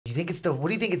You think it's the? What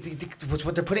do you think it's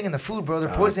what they're putting in the food, bro?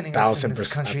 They're poisoning us in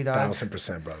this country, dog.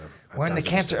 1,000%, brother. We're in the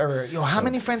cancer era. Yo, how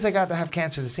many friends I got that have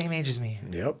cancer the same age as me?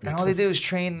 Yep. And all they did was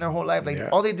train their whole life. Like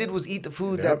all they did was eat the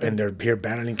food. Yep. And they're here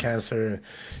battling cancer.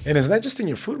 And it's not just in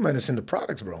your food, man. It's in the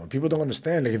products, bro. And people don't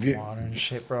understand. Like if you water and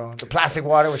shit, bro. The plastic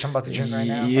water, which I'm about to drink right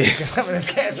now. Yeah. Because I'm in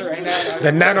this cancer right now. Dog.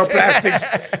 The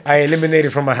nanoplastics, I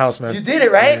eliminated from my house, man. You did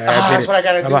it, right? Yeah, that's what I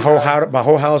gotta do. My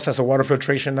whole house has a water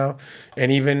filtration now, and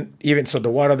even so, the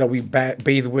water that we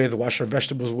bathe with, wash our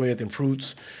vegetables with, and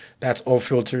fruits, that's all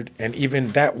filtered. And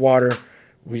even that water,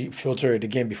 we filter it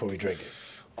again before we drink it.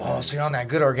 Oh, so you're on that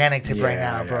good organic tip right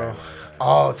now, bro. Yeah.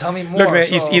 Oh, tell me more. Look, man,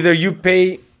 it's either you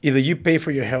pay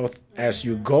for your health as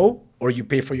you go, or you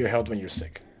pay for your health when you're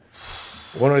sick.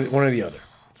 One or the other.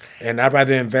 And I'd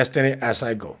rather invest in it as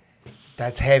I go.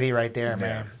 That's heavy right there,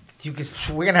 man.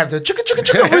 We're gonna have to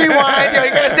chugga rewind. Yo, you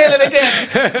gotta say that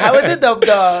again. How is it?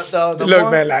 The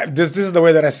look, man. Like, this is the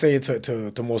way that I say it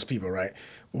to most people, right?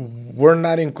 We're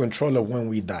not in control of when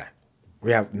we die.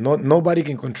 We have nobody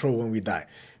can control when we die,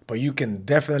 but you can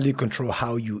definitely control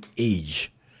how you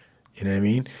age. You know what I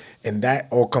mean? And that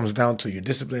all comes down to your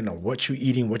discipline on what you're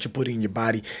eating, what you're putting in your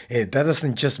body, and that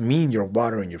doesn't just mean your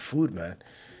water and your food, man.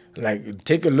 Like,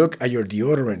 take a look at your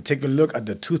deodorant. Take a look at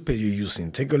the toothpaste you're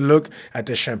using. Take a look at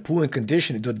the shampoo and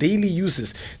conditioner, the daily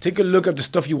uses. Take a look at the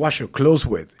stuff you wash your clothes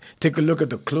with. Take a look at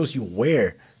the clothes you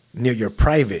wear near your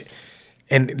private,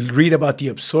 and read about the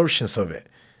absorptions of it.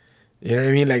 You know what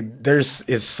I mean? Like,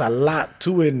 it's a lot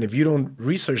to it, and if you don't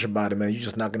research about it, man, you're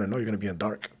just not gonna know. You're gonna be in the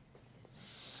dark.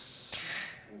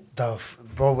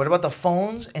 Bro, what about the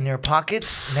phones in your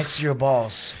pockets next to your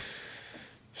balls?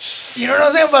 You know what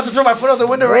I'm saying? I'm about to throw my foot out the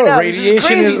window right now.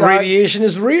 Radiation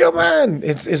is real, man.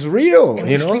 It's real. And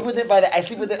you know? Sleep with it I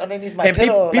sleep with it underneath my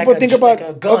pillow. People think about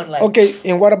a gun. Okay,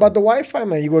 and what about the Wi-Fi,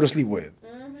 man? You go to sleep with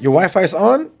your Wi-Fi's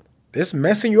on. It's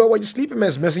messing you up while you're sleeping, man.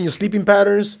 It's messing your sleeping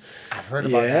patterns. I've heard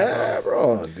about that. Yeah,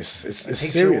 bro. It's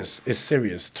serious. It's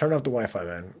serious. Turn off the Wi-Fi,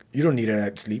 man. You don't need it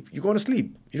at sleep. You're going to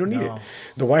sleep. You don't need it.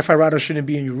 The Wi-Fi router shouldn't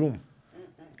be in your room.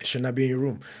 It should not be in your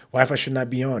room. Wi-Fi should not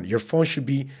be on. Your phone should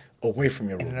be away from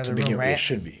your room to begin with. It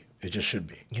should be. It just should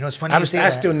be. You know, it's funny. I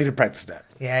still need to practice that.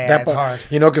 Yeah, it's hard.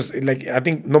 You know, because like I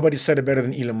think nobody said it better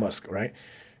than Elon Musk, right?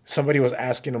 Somebody was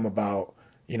asking him about,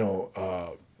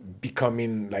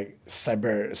 becoming like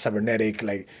cybernetic,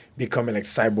 like becoming like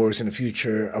cyborgs in the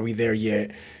future. Are we there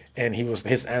yet? And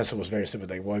his answer was very simple.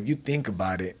 Like, well, if you think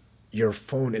about it, your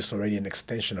phone is already an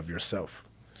extension of yourself.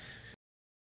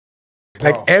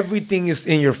 Like everything is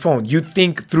in your phone. You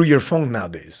think through your phone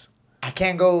nowadays. I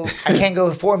can't go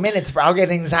 4 minutes, bro. I'll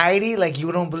get anxiety like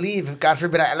you don't believe. God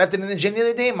forbid. I left it in the gym the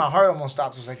other day. My heart almost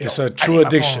stopped. I was like, it's a true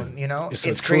addiction. Phone, you know, it's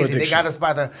Addiction. crazy. They got us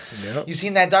by the. Yep. You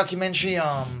seen that documentary?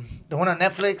 The one on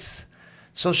Netflix,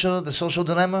 the social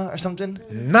dilemma or something.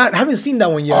 I haven't seen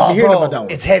that one yet. I've been hearing about that one.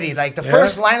 It's heavy. Like the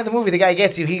first line of the movie, the guy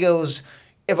gets you. He goes,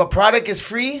 "If a product is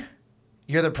free,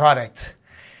 you're the product."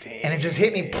 Dang. And it just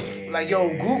hit me like, yo,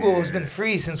 Google has been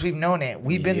free since we've known it.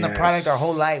 We've been the product our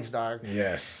whole lives, dog.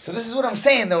 Yes. So this is what I'm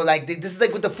saying though. Like this is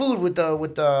like with the food, with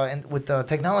the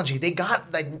technology. They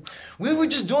got like we were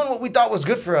just doing what we thought was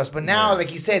good for us, but now,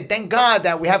 like you said, thank God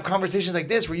that we have conversations like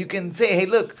this where you can say, hey,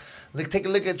 look, take a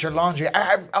look at your laundry.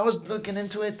 I was looking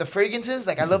into it. The fragrances,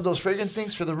 like I love those fragrance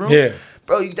things for the room. Yeah.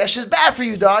 Bro, that's just bad for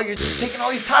you, dog. You're just taking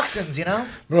all these toxins, you know.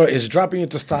 Bro, it's dropping your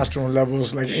testosterone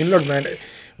levels. Like, and look, man.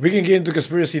 We can get into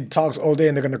conspiracy talks all day,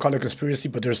 and they're gonna call it conspiracy.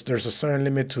 But there's a certain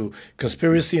limit to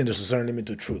conspiracy, and there's a certain limit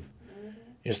to truth.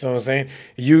 You understand what I'm saying?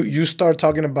 You start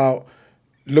talking about,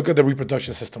 look at the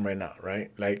reproduction system right now, right?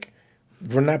 Like,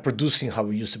 we're not producing how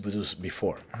we used to produce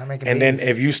before. And then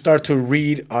if you start to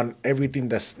read on everything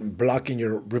that's blocking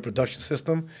your reproduction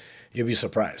system, you'll be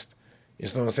surprised. You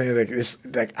know what I'm saying? Like, it's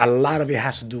like a lot of it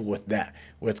has to do with that,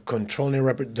 with controlling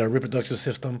the reproductive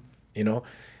system. You know,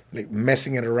 like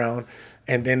messing it around.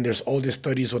 And then there's all these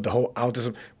studies with the whole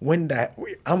autism.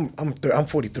 I'm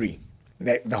 43.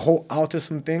 The whole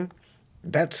autism thing,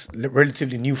 that's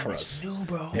relatively new for us. It's new,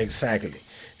 bro. Exactly.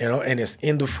 You know, and it's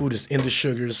in the food, it's in the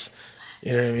sugars.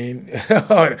 You know what I mean?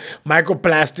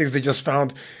 Microplastics. They just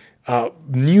found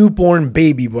newborn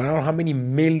baby, but I don't know how many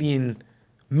millions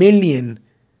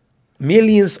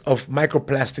of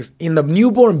microplastics in the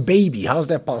newborn baby. How's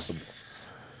that possible?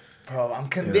 Bro, I'm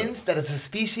convinced that as a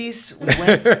species,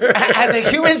 as a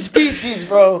human species,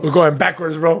 bro. We're going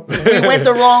backwards, bro. We went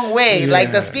the wrong way. Yeah.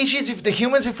 Like the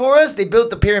humans before us, they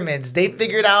built the pyramids. They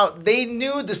figured out, they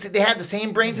knew, they had the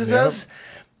same brains as us.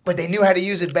 but they knew how to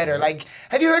use it better. Like,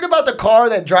 have you heard about the car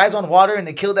that drives on water and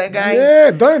they killed that guy?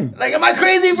 Yeah, done. Like, am I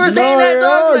crazy for saying that,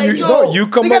 dog? Like, you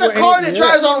come they got a car that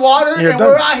drives on water, and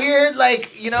we're out here,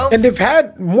 like, you know. And they've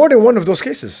had more than one of those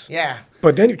cases. Yeah.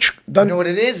 But then done. You know what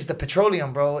it is? It's the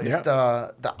petroleum, bro. It's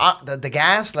the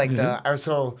gas, like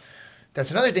so. That's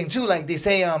another thing too. Like they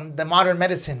say, the modern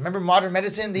medicine. Remember modern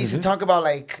medicine? They used to talk about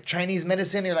like Chinese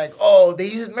medicine. You're like, oh,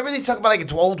 remember they talk about like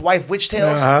it's old wife witch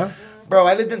tales. Bro,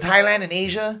 I lived in Thailand and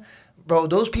Asia. Bro,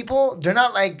 those people, they're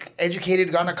not like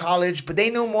educated, gone to college, but they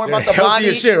know more about the body.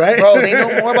 As shit, right? Bro, they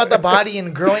know more about the body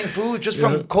and growing food just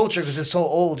from culture because it's so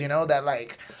old. You know that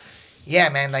like. Yeah,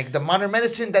 man, like the modern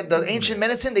medicine, that the ancient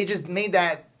medicine, they just made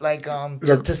that like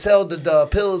to sell the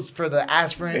pills for the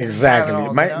aspirins. Exactly.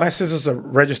 And my sister's a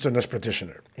registered nurse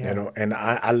practitioner, you know, and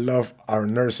I love our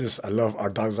nurses. I love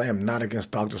our doctors. I am not against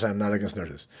doctors. I am not against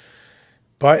nurses.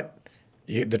 But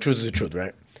the truth is the truth,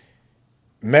 right?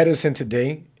 Medicine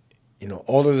today, you know,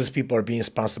 all of these people are being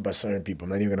sponsored by certain people.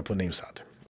 I'm not even going to put names out there.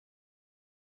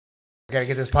 We gotta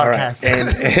get this podcast. Right.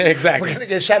 And exactly. We're gonna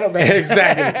get shadow banned.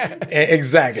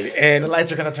 Exactly. And the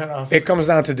lights are gonna turn off. It comes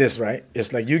down to this, right?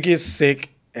 It's like you get sick,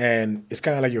 and it's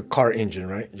kind of like your car engine,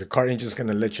 right? Your car engine is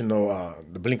gonna let you know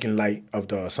the blinking light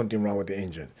of something wrong with the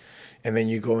engine, and then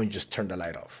you go and just turn the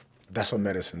light off. That's what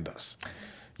medicine does.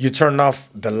 You turn off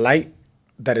the light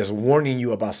that is warning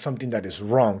you about something that is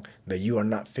wrong that you are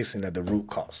not fixing at the root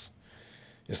cause.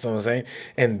 You know what I'm saying?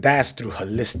 And that's through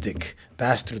holistic.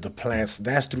 That's through the plants.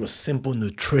 That's through a simple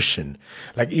nutrition.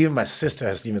 Like even my sister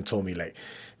has even told me, like,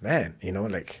 man, you know,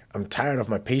 like I'm tired of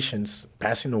my patients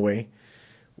passing away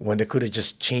when they could have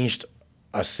just changed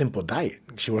a simple diet.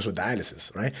 She works with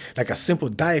dialysis, right? Like a simple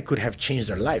diet could have changed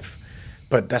their life.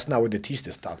 But that's not what they teach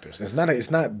these doctors.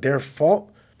 It's not their fault.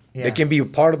 Yeah. They can be a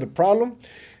part of the problem,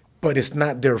 but it's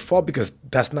not their fault because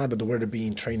that's not the way they're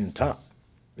being trained and taught.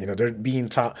 You know, they're being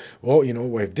taught, well, you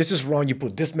know, if this is wrong, you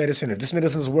put this medicine. If this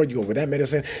medicine doesn't work, you go with that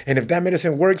medicine. And if that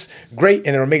medicine works, great.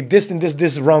 And it'll make this and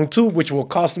this wrong too, which will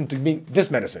cost them to make this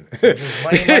medicine. Money.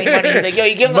 He's like, yo,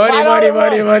 you give them the $5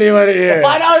 money. Yeah. The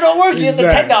 $5 don't work, you give them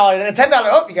the $10. And the $10,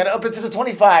 oh, you got to up it to the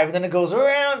 $25. And then it goes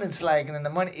around. It's like, and then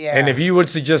the money, yeah. And if you were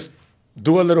to just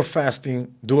do a little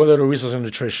fasting, do a little research on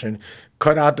nutrition,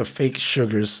 cut out the fake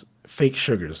sugars,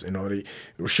 you know,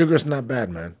 sugar's not bad,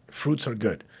 man. Fruits are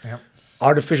good. Yep.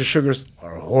 Artificial sugars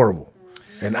are horrible.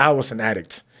 And I was an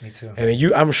addict. Me too.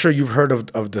 And I'm sure you've heard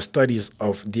of the studies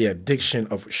of the addiction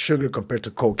of sugar compared to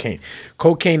cocaine.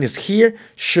 Cocaine is here,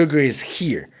 sugar is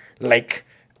here. Like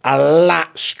a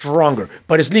lot stronger.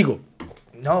 But it's legal.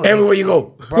 No. Everywhere you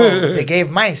go. Bro, they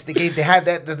gave mice. They had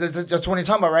that. That's what you're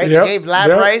talking about, right? Yep. They gave lab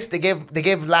rice. They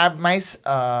gave lab mice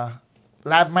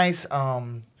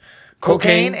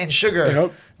cocaine and sugar.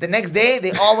 Yep. The next day,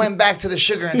 they all went back to the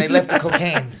sugar and they left the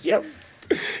cocaine. Yep.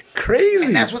 Crazy.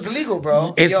 And that's what's legal,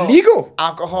 bro. It's legal.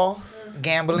 Alcohol,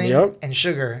 gambling, and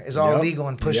sugar is all legal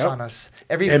and pushed on us.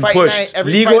 Every fight night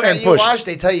you watch,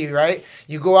 they tell you, right?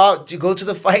 You go out, you go to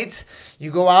the fights,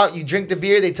 you go out, you drink the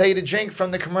beer they tell you to drink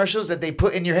from the commercials that they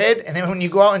put in your head, and then when you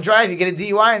go out and drive, you get a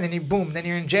DUI, and then then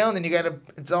you're in jail, and then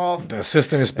it's all... The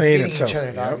system is paying itself. Each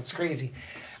other, dog. It's crazy.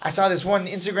 I saw this one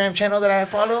Instagram channel that I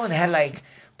follow, and it had like,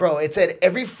 bro, it said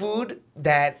every food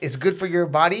that is good for your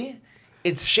body,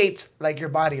 it's shaped like your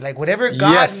body. Like whatever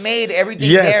God made everything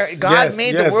there. God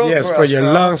made the world for your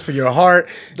lungs, for your heart.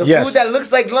 The food that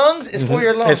looks like lungs is for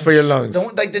your lungs. It's for your lungs.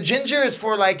 Like the ginger is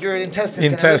for like your intestines.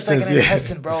 And it looks like an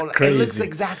intestine, bro. It's crazy. It looks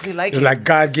exactly like it's like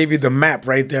God gave you the map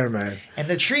right there, man. And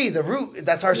the tree, the root,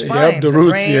 that's our spine. Yep, the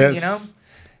roots, brain, yes. You know?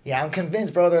 Yeah, I'm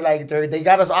convinced, bro. They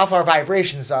got us off our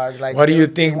vibrations, dog. Like, what do you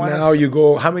think now? You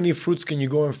go. How many fruits can you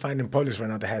go and find in Publix right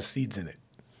now that has seeds in it?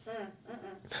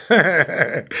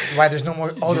 Why there's no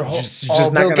more older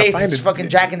Bill Gates is fucking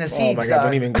jacking the seeds. Oh my God!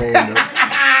 Don't even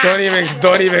go.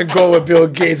 Don't even go with Bill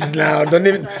Gates now.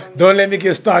 Don't let me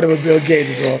get started with Bill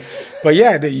Gates, bro. But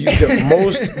yeah,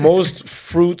 most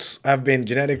fruits have been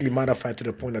genetically modified to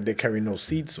the point that they carry no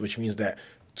seeds, which means that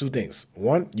two things: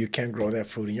 one, you can't grow that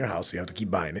fruit in your house, so you have to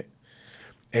keep buying it.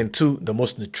 And two, the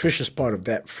most nutritious part of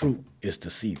that fruit is the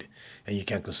seed, and you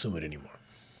can't consume it anymore.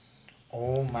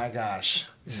 Oh my gosh.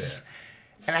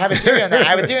 And I have a theory on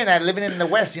that. Living in the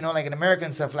West, you know, like in America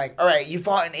and stuff, like, all right, you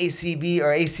fought in ACB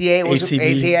or ACA. What was it?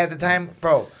 ACA at the time?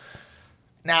 Bro.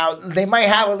 Now, they might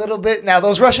have a little bit. Now,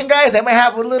 those Russian guys, they might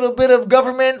have a little bit of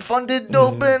government-funded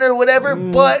doping or whatever,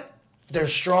 but they're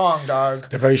strong,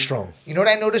 dog. They're very strong. You know what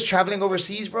I noticed traveling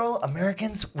overseas, bro?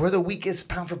 Americans, we're the weakest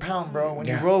pound for pound, bro. When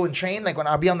you row and train, like when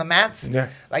I'll be on the mats,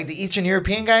 like the Eastern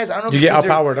European guys, I don't know if you get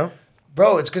outpowered, huh?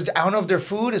 Bro, it's because I don't know if their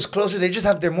food is closer. They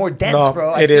just they're more dense, No, bro.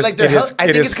 I it feel is- like they're it is- I it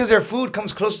think it's is- because their food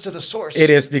comes closer to the source. It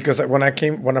is because when I first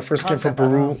came from Concept, I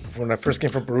don't Peru, know. when I first came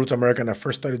from Peru to America and I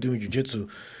first started doing jiu-jitsu,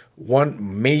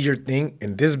 one major thing,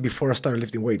 and this is before I started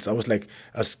lifting weights, I was like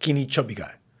a skinny, chubby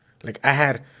guy. Like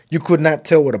you could not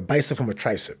tell what a bicep from a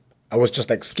tricep. I was just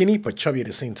like skinny but chubby at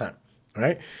the same time,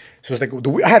 right? So it's like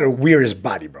I had the weirdest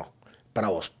body, bro, but I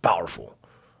was powerful.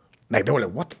 Like they were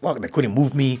like, what the fuck? They couldn't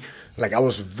move me. Like I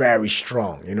was very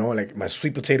strong, you know. Like my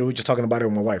sweet potato, we were just talking about it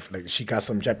with my wife. Like she got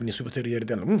some Japanese sweet potato the other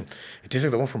day. I'm like, it tastes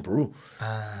like the one from Peru.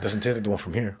 Doesn't taste like the one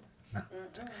from here. No.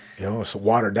 You know, it's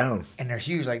watered down. And they're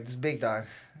huge, like this big dog.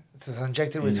 It's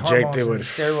injected with Injected hormones and with-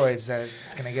 steroids that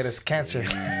it's gonna get us cancer.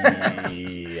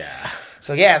 Yeah.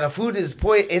 So yeah, the food is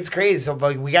it's crazy. So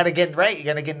but we gotta get right. You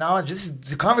gotta get knowledge.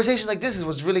 The conversations like this is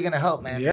what's really gonna help, man. Yeah.